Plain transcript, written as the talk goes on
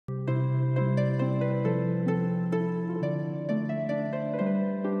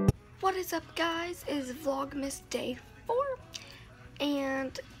What is up, guys? It's Vlogmas day 4,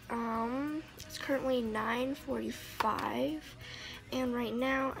 and it's currently 9:45, and right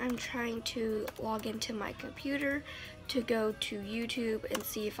now I'm trying to log into my computer to go to YouTube and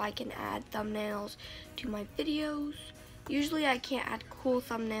see if I can add thumbnails to my videos. Usually I can't add cool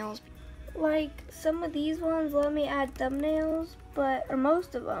thumbnails. Like some of these ones let me add thumbnails, or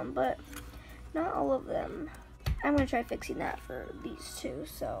most of them, but not all of them. I'm gonna try fixing that for these two,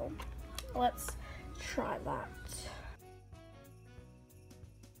 so let's try that.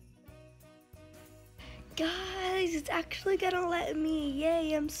 Guys, it's actually gonna let me.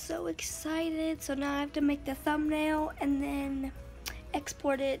 Yay, I'm so excited. So now I have to make the thumbnail and then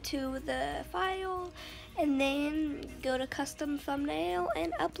export it to the file and then go to custom thumbnail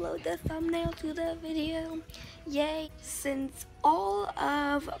and upload the thumbnail to the video. Yay. Since all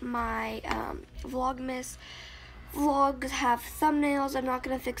of my Vlogmas vlogs have thumbnails, I'm not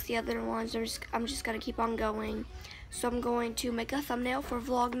gonna fix the other ones. I'm just gonna keep on going. So I'm going to make a thumbnail for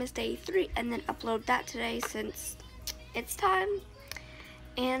Vlogmas day 3 and then upload that today since it's time.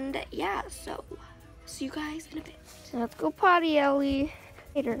 And yeah, so see you guys in a bit. So let's go potty, Ellie.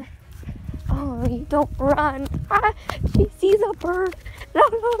 Later. Oh, you don't run. Ah, she sees a bird. No.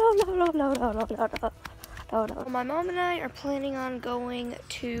 My mom and I are planning on going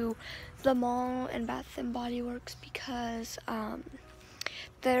to the mall and Bath and Body Works because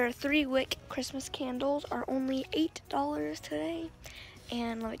their 3-wick Christmas candles are only $8 today.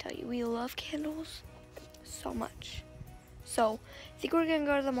 And let me tell you, we love candles so much. So I think we're gonna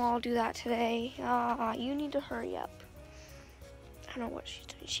go to the mall, do that today. You need to hurry up. I don't know what she's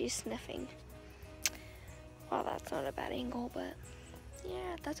doing. She's sniffing. Well, that's not a bad angle, but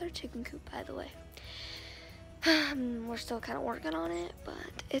yeah, that's our chicken coop, by the way. We're still kind of working on it,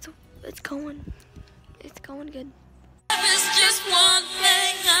 but it's going good. It's just one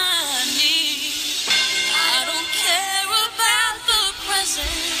thing I need. I don't care about the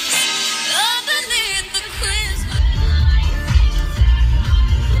presents underneath the Christmas.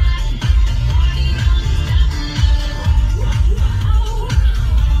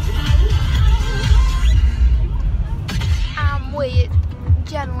 I'm with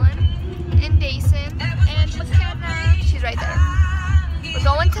Jenlyn and Dason and McKenna. She's right there. We're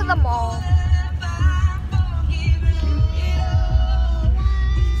going to the mall.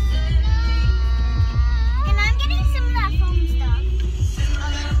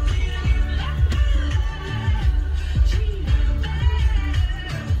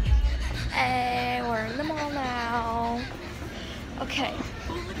 We're in the mall now. Okay.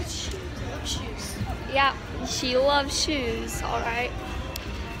 Oh, look at shoes. I love shoes. Yeah, she loves shoes. All right.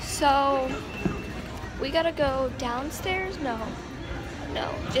 So we gotta go downstairs. No,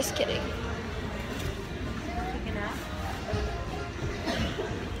 just kidding.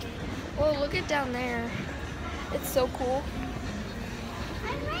 Oh, look at down there. It's so cool.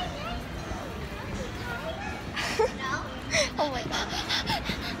 Oh my god.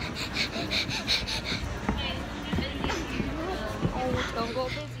 Oh, don't go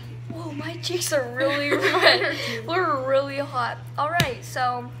busy. Whoa, my cheeks are really red. We're really hot. Alright,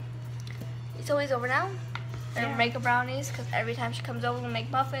 so it's always over now. And we're making brownies because every time she comes over, we'll make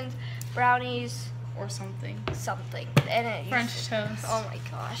muffins, brownies, or something. And it French toast. Oh my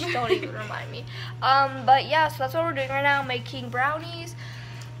gosh, don't even remind me. But yeah, so that's what we're doing right now, making brownies.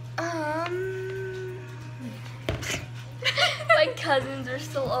 My cousins are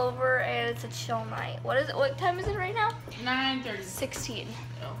still over and it's a chill night. What time is it right now? 9:30. 16.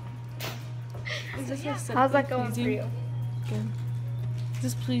 So how's that going for you? Good. Is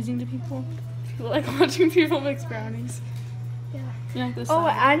this pleasing to people? People like watching people mix brownies. Yeah. You like this Oh,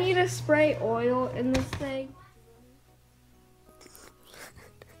 side? I need to spray oil in this thing.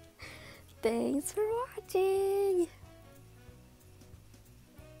 Thanks for watching.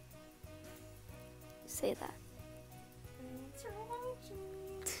 Say that. Thanks for watching.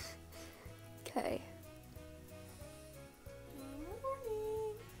 Okay.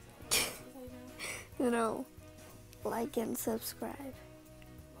 Like and subscribe.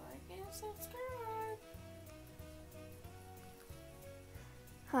 Like and subscribe.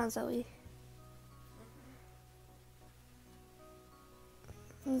 Huh, Zoe?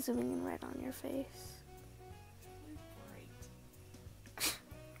 I'm zooming in right on your face. Great.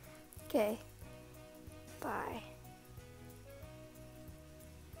 Okay. Bye.